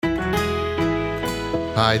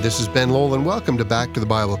Hi, this is Ben Lowell, and welcome to Back to the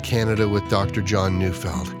Bible Canada with Dr. John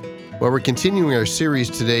Neufeld. Well, we're continuing our series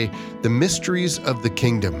today, The Mysteries of the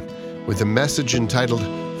Kingdom, with a message entitled,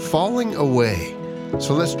 Falling Away.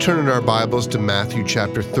 So let's turn in our Bibles to Matthew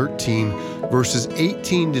chapter 13, verses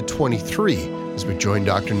 18 to 23, as we join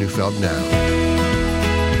Dr. Neufeld now.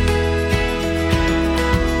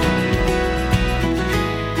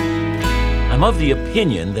 I'm of the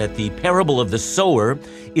opinion that the parable of the sower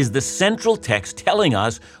is the central text telling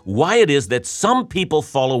us why it is that some people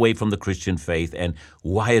fall away from the Christian faith and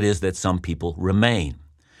why it is that some people remain.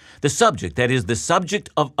 The subject, that is, the subject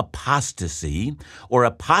of apostasy or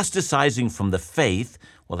apostatizing from the faith,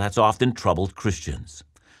 well, that's often troubled Christians.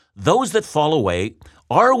 Those that fall away,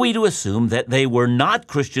 are we to assume that they were not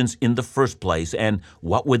Christians in the first place, and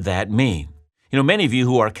what would that mean? You know, many of you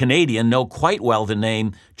who are Canadian know quite well the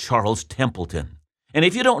name Charles Templeton. And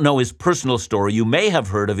if you don't know his personal story, you may have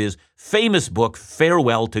heard of his famous book,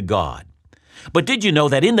 Farewell to God. But did you know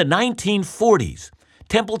that in the 1940s,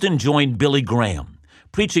 Templeton joined Billy Graham,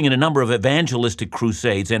 preaching in a number of evangelistic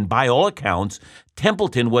crusades, and by all accounts,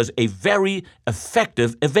 Templeton was a very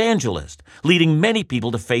effective evangelist, leading many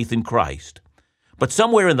people to faith in Christ. But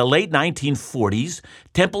somewhere in the late 1940s,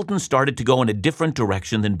 Templeton started to go in a different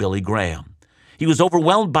direction than Billy Graham. He was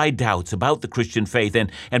overwhelmed by doubts about the Christian faith, and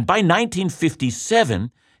by 1957,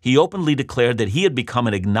 he openly declared that he had become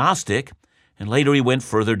an agnostic, and later he went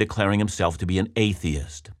further, declaring himself to be an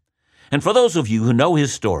atheist. And for those of you who know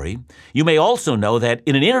his story, you may also know that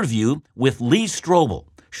in an interview with Lee Strobel,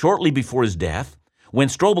 shortly before his death, when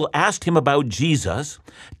Strobel asked him about Jesus,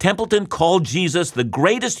 Templeton called Jesus the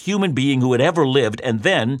greatest human being who had ever lived, and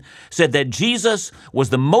then said that Jesus was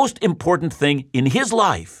the most important thing in his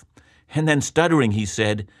life. And then stuttering, he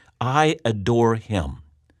said, "I adore him."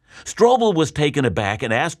 Strobel was taken aback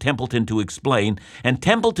and asked Templeton to explain, and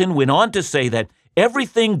Templeton went on to say that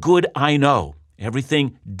everything good I know,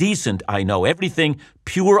 everything decent I know, everything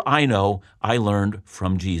pure I know, I learned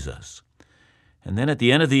from Jesus. And then at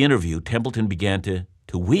the end of the interview, Templeton began to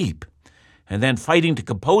weep, and then fighting to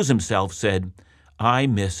compose himself said, "I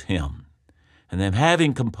miss him." And then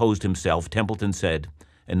having composed himself, Templeton said,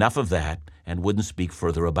 "Enough of that," and wouldn't speak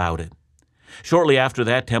further about it. Shortly after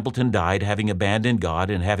that, Templeton died, having abandoned God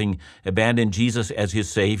and having abandoned Jesus as his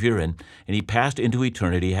Savior, and he passed into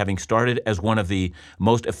eternity, having started as one of the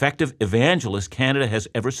most effective evangelists Canada has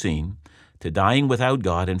ever seen, to dying without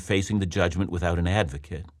God and facing the judgment without an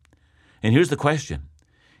advocate. And here's the question.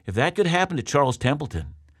 If that could happen to Charles Templeton,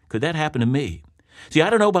 could that happen to me? See, I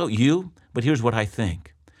don't know about you, but here's what I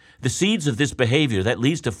think. The seeds of this behavior that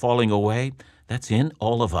leads to falling away, that's in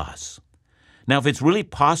all of us. Now, if it's really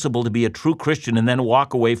possible to be a true Christian and then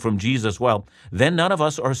walk away from Jesus, well, then none of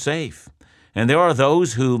us are safe. And there are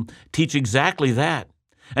those who teach exactly that.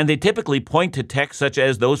 And they typically point to texts such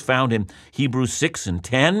as those found in Hebrews 6 and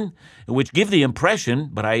 10, which give the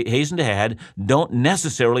impression, but I hasten to add, don't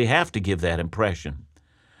necessarily have to give that impression.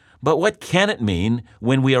 But what can it mean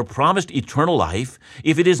when we are promised eternal life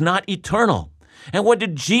if it is not eternal? And what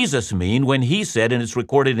did Jesus mean when he said, and it's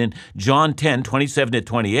recorded in John 10, 27 to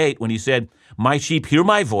 28, when he said, "My sheep hear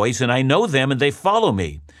my voice, and I know them, and they follow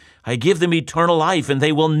me. I give them eternal life, and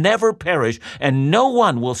they will never perish, and no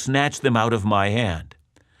one will snatch them out of my hand."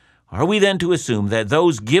 Are we then to assume that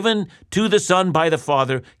those given to the Son by the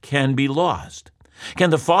Father can be lost? Can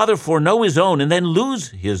the Father foreknow his own and then lose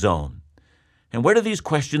his own? And where do these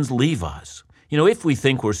questions leave us? You know, if we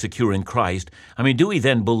think we're secure in Christ, do we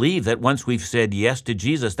then believe that once we've said yes to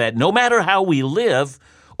Jesus, that no matter how we live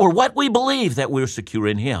or what we believe, that we're secure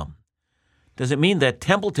in him? Does it mean that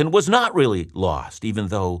Templeton was not really lost, even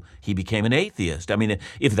though he became an atheist?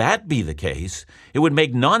 If that be the case, it would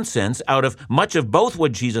make nonsense out of much of both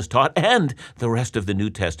what Jesus taught and the rest of the New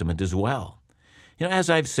Testament as well. You know, as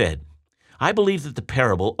I've said, I believe that the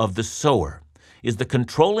parable of the sower is the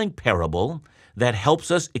controlling parable that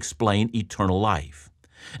helps us explain eternal life.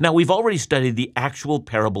 Now, we've already studied the actual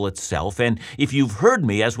parable itself, and if you've heard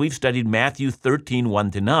me as we've studied Matthew 13,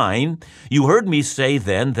 1 to 9, you heard me say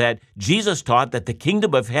then that Jesus taught that the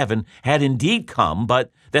kingdom of heaven had indeed come, but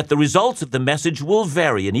that the results of the message will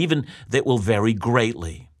vary, and even that will vary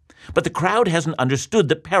greatly. But the crowd hasn't understood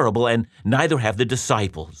the parable, and neither have the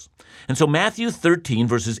disciples. And so Matthew 13,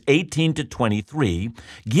 verses 18 to 23,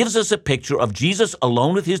 gives us a picture of Jesus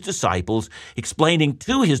alone with his disciples, explaining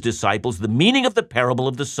to his disciples the meaning of the parable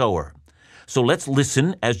of the sower. So let's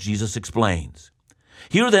listen as Jesus explains.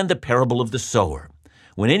 Hear then the parable of the sower.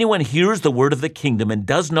 When anyone hears the word of the kingdom and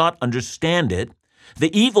does not understand it,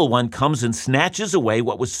 the evil one comes and snatches away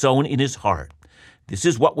what was sown in his heart. This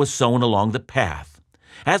is what was sown along the path.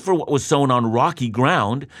 As for what was sown on rocky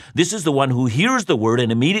ground, this is the one who hears the word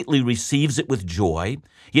and immediately receives it with joy,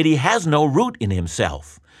 yet he has no root in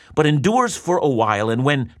himself, but endures for a while, and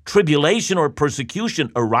when tribulation or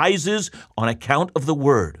persecution arises on account of the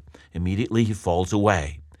word, immediately he falls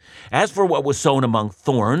away. As for what was sown among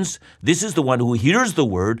thorns, this is the one who hears the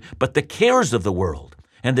word, but the cares of the world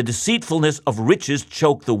and the deceitfulness of riches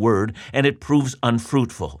choke the word, and it proves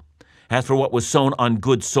unfruitful. As for what was sown on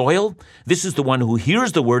good soil, this is the one who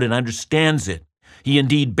hears the word and understands it. He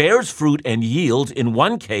indeed bears fruit and yields, in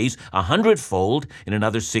one case 100-fold, in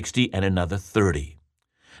another 60, and another 30.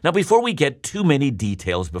 Now, before we get too many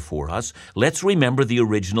details before us, let's remember the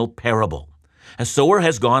original parable. A sower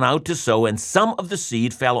has gone out to sow, and some of the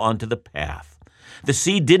seed fell onto the path. The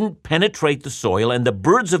seed didn't penetrate the soil, and the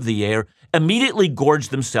birds of the air immediately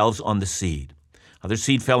gorged themselves on the seed. Other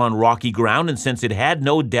seed fell on rocky ground, and since it had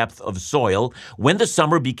no depth of soil, when the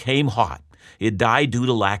summer became hot, it died due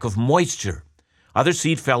to lack of moisture. Other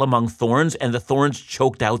seed fell among thorns, and the thorns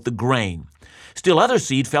choked out the grain. Still other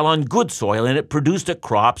seed fell on good soil, and it produced a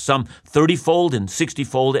crop, some 30-fold and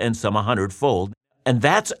 60-fold and some 100-fold. And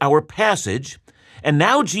that's our passage. And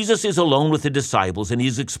now Jesus is alone with the disciples, and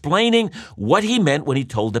he's explaining what he meant when he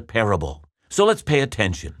told the parable. So let's pay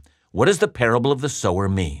attention. What does the parable of the sower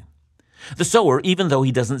mean? The sower, even though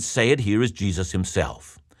he doesn't say it here, is Jesus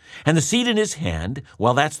himself. And the seed in his hand,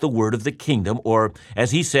 well, that's the word of the kingdom, or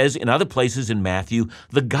as he says in other places in Matthew,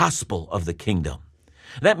 the gospel of the kingdom.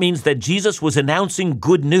 That means that Jesus was announcing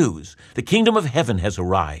good news. The kingdom of heaven has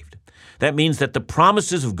arrived. That means that the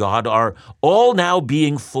promises of God are all now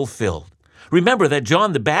being fulfilled. Remember that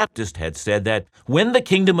John the Baptist had said that when the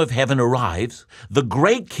kingdom of heaven arrives, the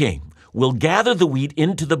great king will gather the wheat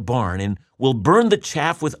into the barn and will burn the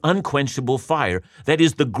chaff with unquenchable fire. That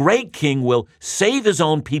is, the great king will save his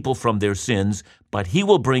own people from their sins, but he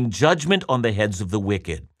will bring judgment on the heads of the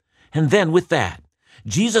wicked. And then with that,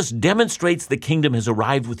 Jesus demonstrates the kingdom has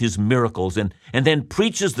arrived with his miracles and then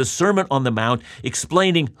preaches the Sermon on the Mount,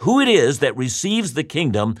 explaining who it is that receives the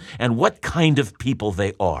kingdom and what kind of people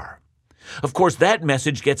they are. Of course, that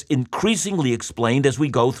message gets increasingly explained as we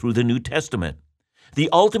go through the New Testament. The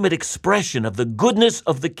ultimate expression of the goodness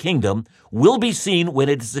of the kingdom will be seen when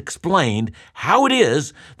it is explained how it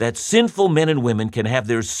is that sinful men and women can have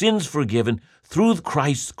their sins forgiven through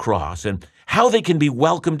Christ's cross, and how they can be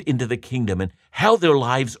welcomed into the kingdom, and how their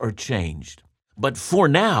lives are changed. But for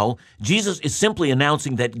now, Jesus is simply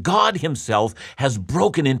announcing that God himself has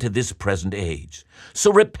broken into this present age.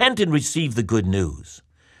 So repent and receive the good news.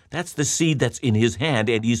 That's the seed that's in his hand,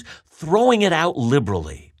 and he's throwing it out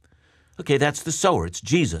liberally. Okay, that's the sower, it's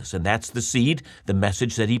Jesus, and that's the seed, the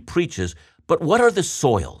message that he preaches. But what are the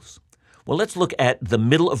soils? Well, let's look at the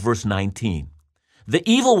middle of verse 19. The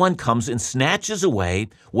evil one comes and snatches away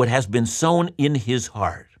what has been sown in his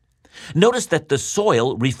heart. Notice that the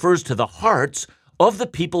soil refers to the hearts of the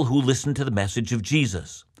people who listen to the message of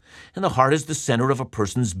Jesus. And the heart is the center of a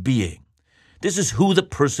person's being. This is who the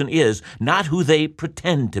person is, not who they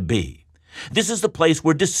pretend to be. This is the place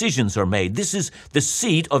where decisions are made. This is the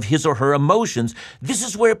seat of his or her emotions. This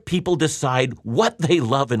is where people decide what they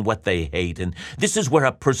love and what they hate. And this is where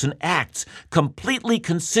a person acts completely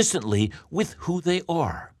consistently with who they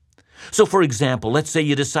are. So, for example, let's say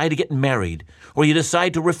you decide to get married, or you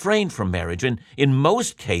decide to refrain from marriage. And in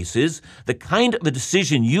most cases, the kind of a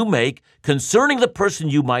decision you make concerning the person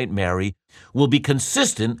you might marry will be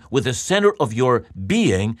consistent with the center of your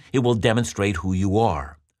being. It will demonstrate who you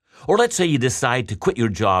are. Or let's say you decide to quit your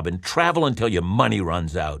job and travel until your money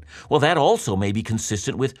runs out. Well, that also may be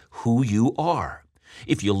consistent with who you are.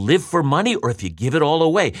 If you live for money or if you give it all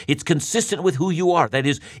away, it's consistent with who you are. That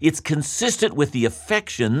is, it's consistent with the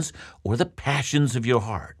affections or the passions of your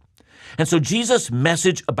heart. And so Jesus'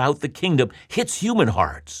 message about the kingdom hits human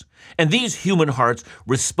hearts. And these human hearts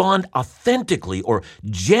respond authentically or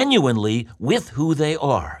genuinely with who they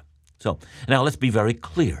are. So now let's be very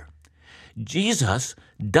clear. Jesus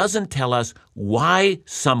doesn't tell us why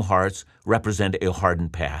some hearts represent a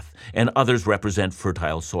hardened path and others represent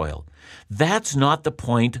fertile soil. That's not the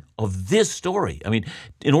point of this story. I mean,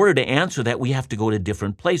 in order to answer that, we have to go to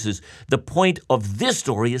different places. The point of this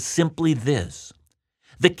story is simply this.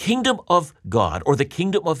 The kingdom of God, or the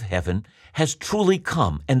kingdom of heaven, has truly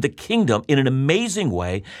come, and the kingdom, in an amazing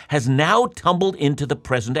way, has now tumbled into the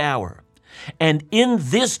present hour. And in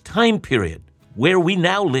this time period, where we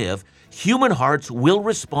now live, human hearts will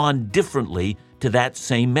respond differently to that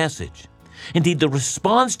same message. Indeed, the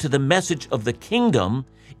response to the message of the kingdom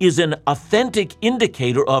is an authentic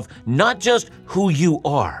indicator of not just who you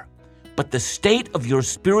are, but the state of your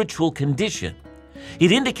spiritual condition.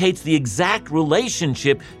 It indicates the exact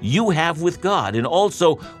relationship you have with God and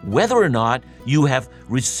also whether or not you have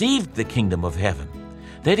received the kingdom of heaven.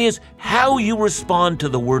 That is, how you respond to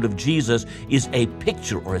the word of Jesus is a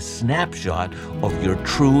picture or a snapshot of your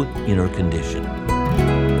true inner condition.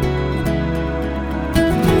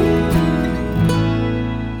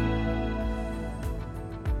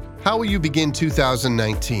 How will you begin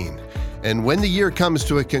 2019? And when the year comes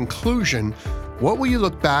to a conclusion, what will you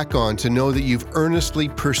look back on to know that you've earnestly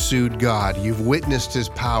pursued God, you've witnessed His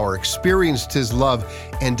power, experienced His love,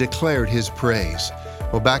 and declared His praise?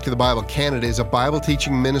 Well, Back to the Bible Canada is a Bible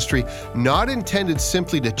teaching ministry not intended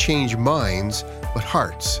simply to change minds, but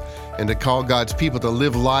hearts, and to call God's people to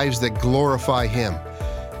live lives that glorify Him.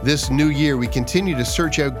 This new year, we continue to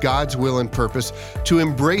search out God's will and purpose, to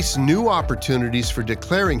embrace new opportunities for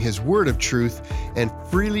declaring His word of truth, and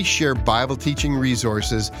freely share Bible teaching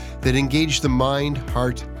resources that engage the mind,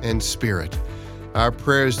 heart, and spirit. Our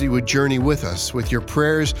prayer is that you would journey with us with your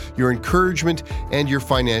prayers, your encouragement, and your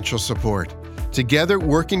financial support. Together,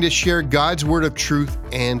 working to share God's word of truth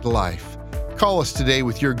and life. Call us today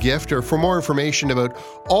with your gift, or for more information about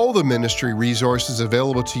all the ministry resources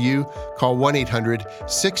available to you, call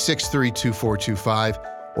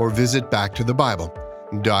 1-800-663-2425 or visit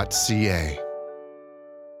backtothebible.ca.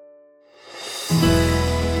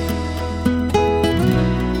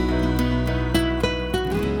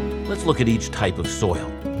 Let's look at each type of soil.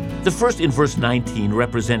 The first in verse 19,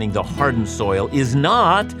 representing the hardened soil, is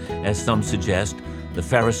not, as some suggest, the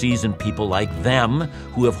Pharisees and people like them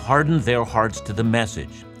who have hardened their hearts to the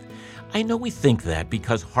message. I know we think that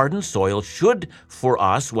because hardened soil should, for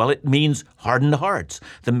us, well, it means hardened hearts.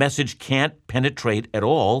 The message can't penetrate at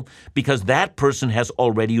all because that person has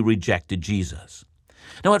already rejected Jesus.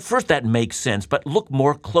 Now, at first that makes sense, but look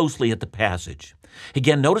more closely at the passage.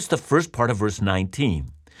 Again, notice the first part of verse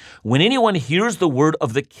 19. When anyone hears the word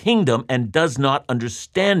of the kingdom and does not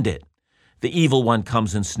understand it, the evil one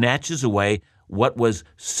comes and snatches away what was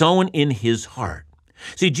sown in his heart.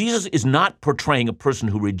 See, Jesus is not portraying a person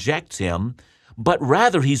who rejects him, but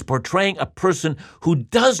rather he's portraying a person who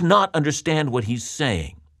does not understand what he's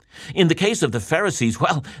saying. In the case of the Pharisees,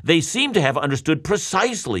 well, they seem to have understood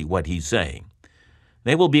precisely what he's saying.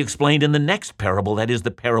 They will be explained in the next parable, that is the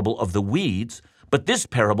parable of the weeds. But this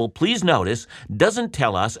parable, please notice, doesn't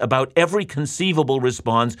tell us about every conceivable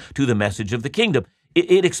response to the message of the kingdom.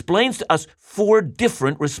 It explains to us 4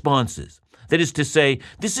 different responses. That is to say,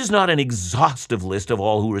 this is not an exhaustive list of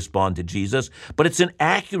all who respond to Jesus, but it's an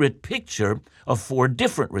accurate picture of 4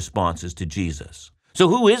 different responses to Jesus. So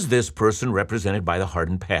who is this person represented by the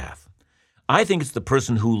hardened path? I think it's the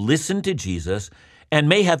person who listened to Jesus and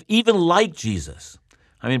may have even liked Jesus.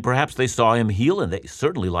 I mean, perhaps they saw him heal, and they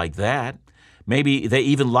certainly liked that. Maybe they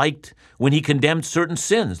even liked when he condemned certain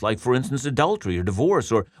sins, like, for instance, adultery or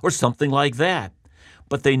divorce or something like that.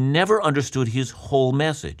 But they never understood his whole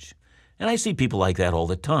message. And I see people like that all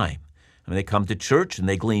the time. I mean, they come to church and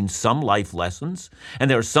they glean some life lessons,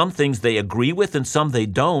 and there are some things they agree with and some they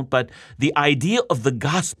don't, but the idea of the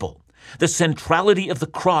gospel, the centrality of the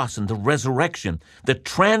cross and the resurrection, the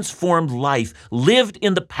transformed life lived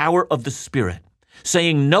in the power of the Spirit,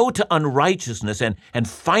 saying no to unrighteousness and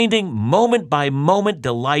finding moment-by-moment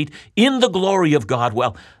delight in the glory of God,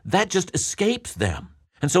 well, that just escapes them.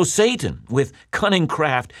 And so Satan, with cunning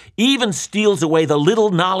craft, even steals away the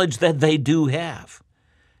little knowledge that they do have.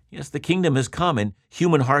 Yes, the kingdom has come, and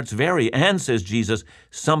human hearts vary, and, says Jesus,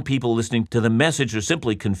 some people listening to the message are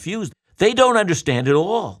simply confused. They don't understand it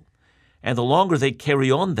all. And the longer they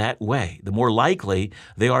carry on that way, the more likely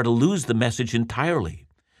they are to lose the message entirely.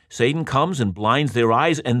 Satan comes and blinds their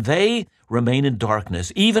eyes, and they remain in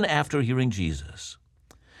darkness, even after hearing Jesus.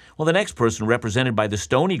 Well, the next person, represented by the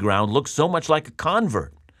stony ground, looks so much like a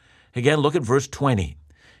convert. Again, look at verse 20.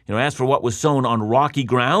 As for what was sown on rocky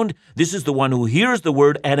ground, this is the one who hears the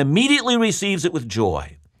word and immediately receives it with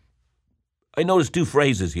joy. I notice 2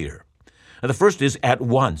 phrases here. The first is at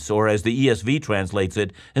once, or as the ESV translates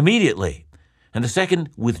it, immediately. And the second,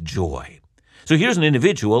 with joy. So here's an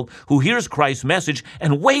individual who hears Christ's message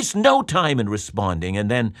and wastes no time in responding,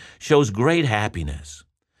 and then shows great happiness.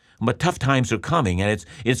 But tough times are coming, and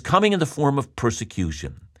it's coming in the form of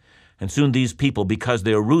persecution. And soon these people, because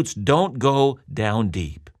their roots don't go down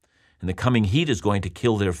deep, and the coming heat is going to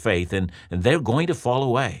kill their faith, and they're going to fall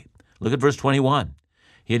away. Look at verse 21.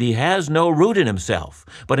 Yet he has no root in himself,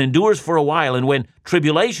 but endures for a while, and when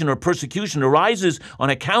tribulation or persecution arises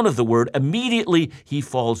on account of the word, immediately he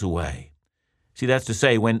falls away. See, that's to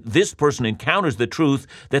say, when this person encounters the truth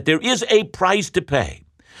that there is a price to pay,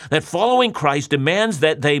 that following Christ demands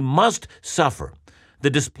that they must suffer, the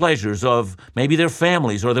displeasures of maybe their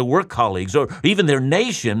families or their work colleagues or even their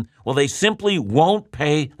nation, well, they simply won't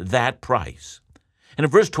pay that price. And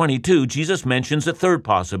in verse 22, Jesus mentions a third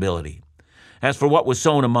possibility. As for what was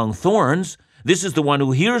sown among thorns, this is the one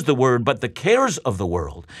who hears the word, but the cares of the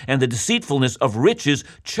world and the deceitfulness of riches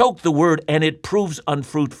choke the word, and it proves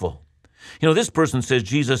unfruitful. This person says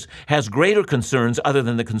Jesus has greater concerns other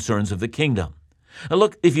than the concerns of the kingdom. Now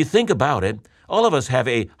look, if you think about it, all of us have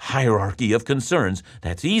a hierarchy of concerns.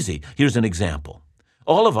 That's easy. Here's an example.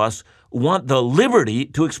 All of us want the liberty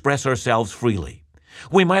to express ourselves freely.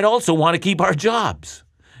 We might also want to keep our jobs.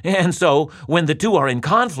 And so when the two are in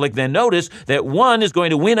conflict, then notice that one is going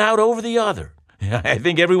to win out over the other. I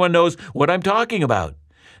think everyone knows what I'm talking about.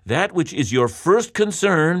 That which is your first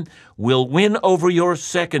concern will win over your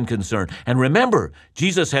second concern. And remember,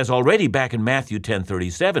 Jesus has already, back in Matthew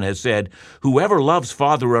 10:37, has said, "Whoever loves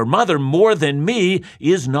father or mother more than me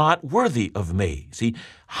is not worthy of me." See,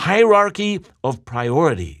 hierarchy of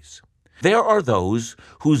priorities. There are those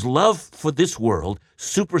whose love for this world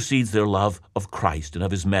supersedes their love of Christ and of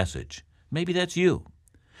his message. Maybe that's you.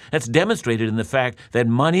 That's demonstrated in the fact that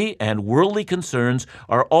money and worldly concerns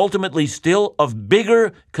are ultimately still of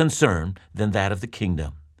bigger concern than that of the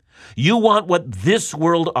kingdom. You want what this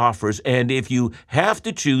world offers, and if you have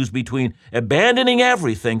to choose between abandoning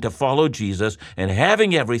everything to follow Jesus and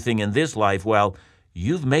having everything in this life, well,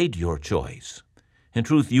 you've made your choice. In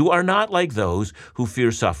truth, you are not like those who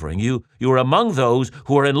fear suffering. You are among those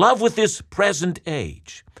who are in love with this present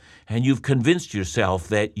age. And you've convinced yourself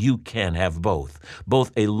that you can have both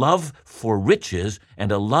a love for riches and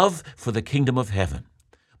a love for the kingdom of heaven.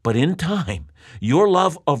 But in time, your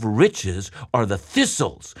love of riches are the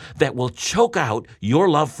thistles that will choke out your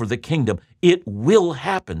love for the kingdom. It will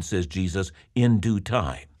happen, says Jesus, in due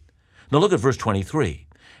time. Now look at verse 23.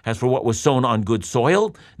 As for what was sown on good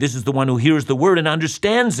soil, this is the one who hears the word and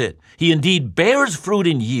understands it. He indeed bears fruit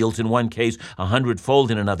and yields, in one case 100-fold,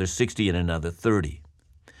 in another 60, and another 30.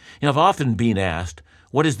 I've often been asked,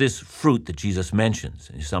 what is this fruit that Jesus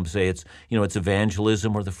mentions? And some say it's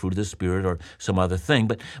evangelism or the fruit of the Spirit or some other thing.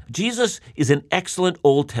 But Jesus is an excellent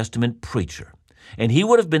Old Testament preacher, and he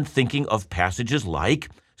would have been thinking of passages like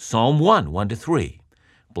Psalm 1:1-3.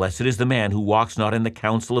 Blessed is the man who walks not in the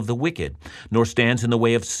counsel of the wicked, nor stands in the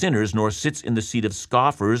way of sinners, nor sits in the seat of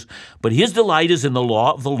scoffers, but his delight is in the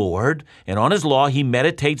law of the Lord, and on his law he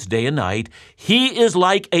meditates day and night. He is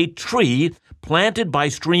like a tree planted by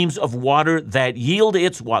streams of water that yield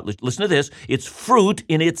its, listen to this, its fruit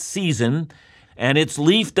in its season, and its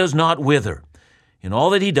leaf does not wither. In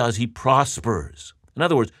all that he does, he prospers. In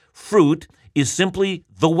other words, fruit is simply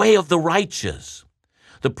the way of the righteous.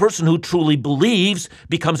 The person who truly believes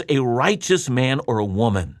becomes a righteous man or a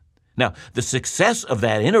woman. Now, the success of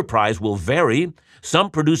that enterprise will vary,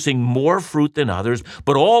 some producing more fruit than others,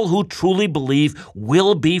 but all who truly believe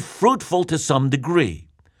will be fruitful to some degree.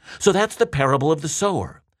 So that's the parable of the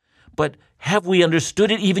sower. But have we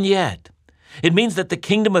understood it even yet? It means that the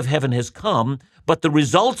kingdom of heaven has come, but the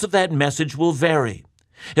results of that message will vary.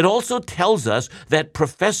 It also tells us that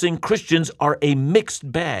professing Christians are a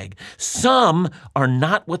mixed bag. Some are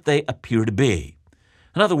not what they appear to be.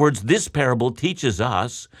 In other words, this parable teaches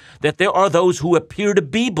us that there are those who appear to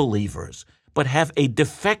be believers, but have a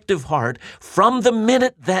defective heart from the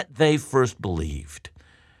minute that they first believed.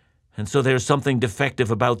 And so there's something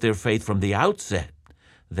defective about their faith from the outset.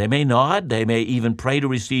 They may nod, they may even pray to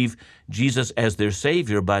receive Jesus as their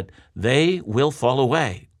Savior, but they will fall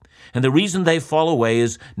away. And the reason they fall away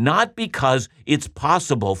is not because it's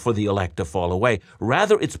possible for the elect to fall away.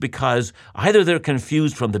 Rather, it's because either they're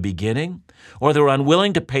confused from the beginning, or they're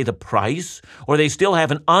unwilling to pay the price, or they still have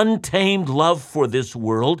an untamed love for this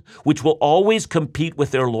world, which will always compete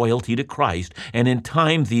with their loyalty to Christ. And in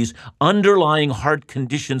time, these underlying heart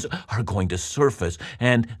conditions are going to surface,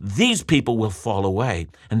 and these people will fall away.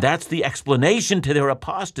 And that's the explanation to their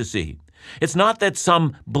apostasy. It's not that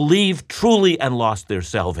some believed truly and lost their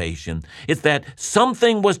salvation. It's that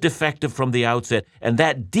something was defective from the outset, and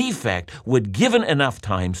that defect would, given enough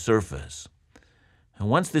time, surface. And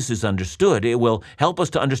once this is understood, it will help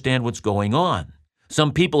us to understand what's going on.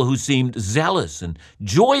 Some people who seemed zealous and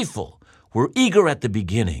joyful were eager at the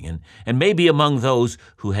beginning, and maybe among those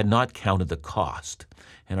who had not counted the cost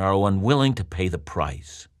and are unwilling to pay the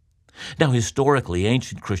price. Now, historically,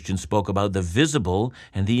 ancient Christians spoke about the visible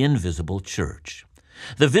and the invisible church.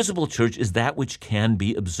 The visible church is that which can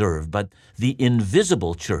be observed, but the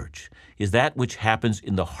invisible church is that which happens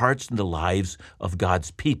in the hearts and the lives of God's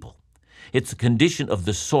people. It's a condition of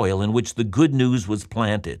the soil in which the good news was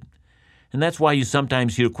planted. And that's why you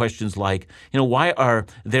sometimes hear questions like, why are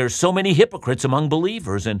there so many hypocrites among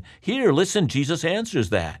believers? And here, listen, Jesus answers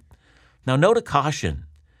that. Now, note a caution.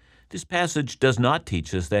 This passage does not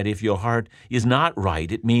teach us that if your heart is not right,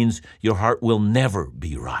 it means your heart will never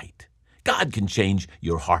be right. God can change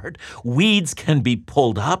your heart. Weeds can be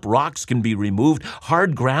pulled up, rocks can be removed,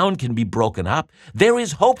 hard ground can be broken up. There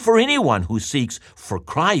is hope for anyone who seeks for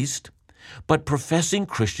Christ. But professing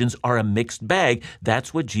Christians are a mixed bag.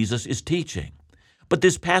 That's what Jesus is teaching. But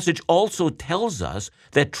this passage also tells us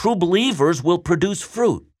that true believers will produce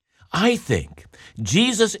fruit. I think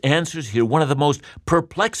Jesus answers here one of the most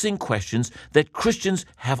perplexing questions that Christians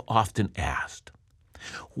have often asked.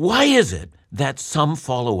 Why is it that some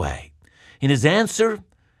fall away? In his answer,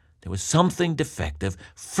 there was something defective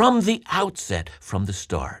from the outset, from the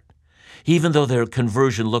start. Even though their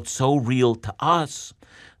conversion looked so real to us,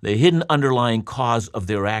 the hidden underlying cause of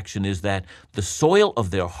their action is that the soil of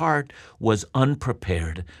their heart was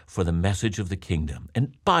unprepared for the message of the kingdom.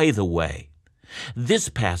 And by the way, this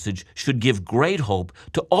passage should give great hope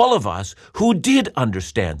to all of us who did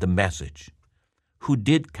understand the message, who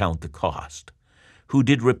did count the cost, who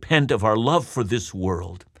did repent of our love for this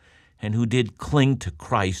world, and who did cling to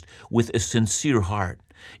Christ with a sincere heart.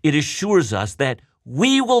 It assures us that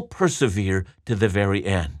we will persevere to the very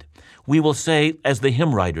end. We will say, as the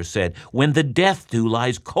hymn writer said, when the death dew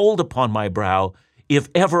lies cold upon my brow, if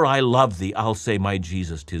ever I love thee, I'll say, my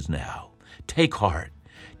Jesus, 'tis now. Take heart.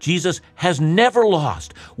 Jesus has never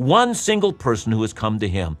lost one single person who has come to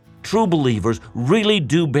him. True believers really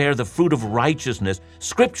do bear the fruit of righteousness.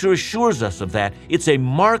 Scripture assures us of that. It's a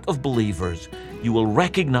mark of believers. You will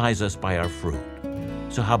recognize us by our fruit.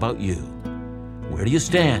 So how about you? Where do you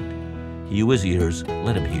stand? He who has ears,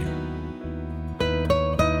 let him hear.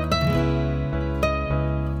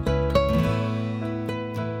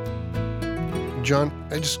 John,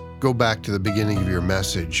 I just go back to the beginning of your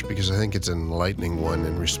message because I think it's an enlightening one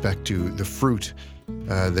in respect to the fruit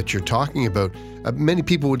that you're talking about. Many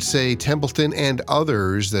people would say Templeton and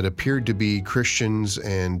others that appeared to be Christians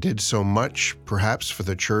and did so much, perhaps for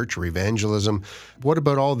the church or evangelism. What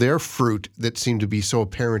about all their fruit that seemed to be so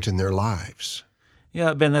apparent in their lives?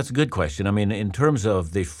 Yeah, Ben, that's a good question. I mean, in terms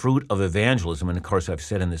of the fruit of evangelism, and of course I've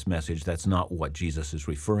said in this message that's not what Jesus is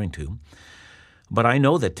referring to. But I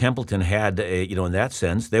know that Templeton had, in that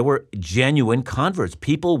sense, there were genuine converts.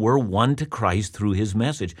 People were won to Christ through his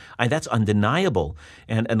message. That's undeniable.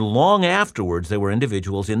 And long afterwards, there were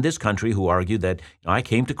individuals in this country who argued that I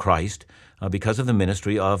came to Christ because of the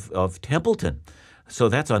ministry of Templeton. So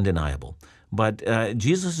that's undeniable. But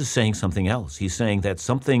Jesus is saying something else. He's saying that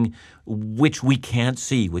something which we can't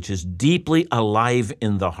see, which is deeply alive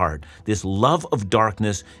in the heart. This love of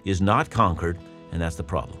darkness is not conquered, and that's the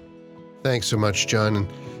problem. Thanks so much, John, and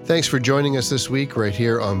thanks for joining us this week right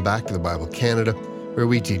here on Back to the Bible Canada, where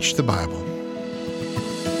we teach the Bible.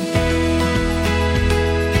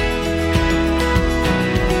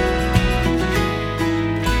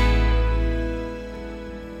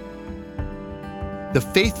 The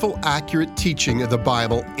faithful, accurate teaching of the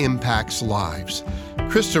Bible impacts lives.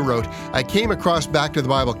 Krista wrote, I came across Back to the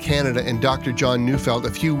Bible Canada and Dr. John Neufeld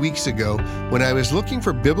a few weeks ago when I was looking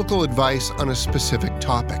for biblical advice on a specific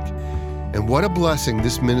topic. And what a blessing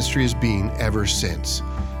this ministry has been ever since.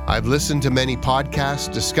 I've listened to many podcasts,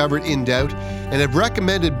 discovered In Doubt, and have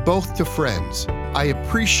recommended both to friends. I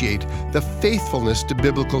appreciate the faithfulness to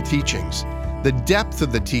biblical teachings, the depth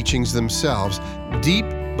of the teachings themselves, deep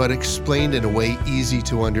but explained in a way easy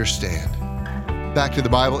to understand. Back to the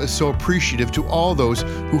Bible is so appreciative to all those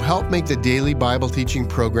who help make the daily Bible teaching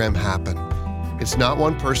program happen. It's not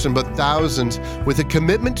one person, but thousands with a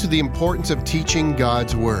commitment to the importance of teaching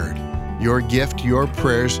God's Word. Your gift, your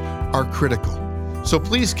prayers are critical. So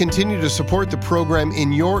please continue to support the program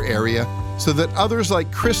in your area so that others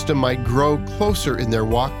like Krista might grow closer in their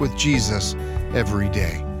walk with Jesus every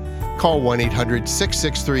day. Call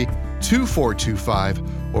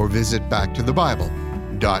 1-800-663-2425 or visit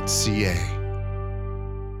backtothebible.ca.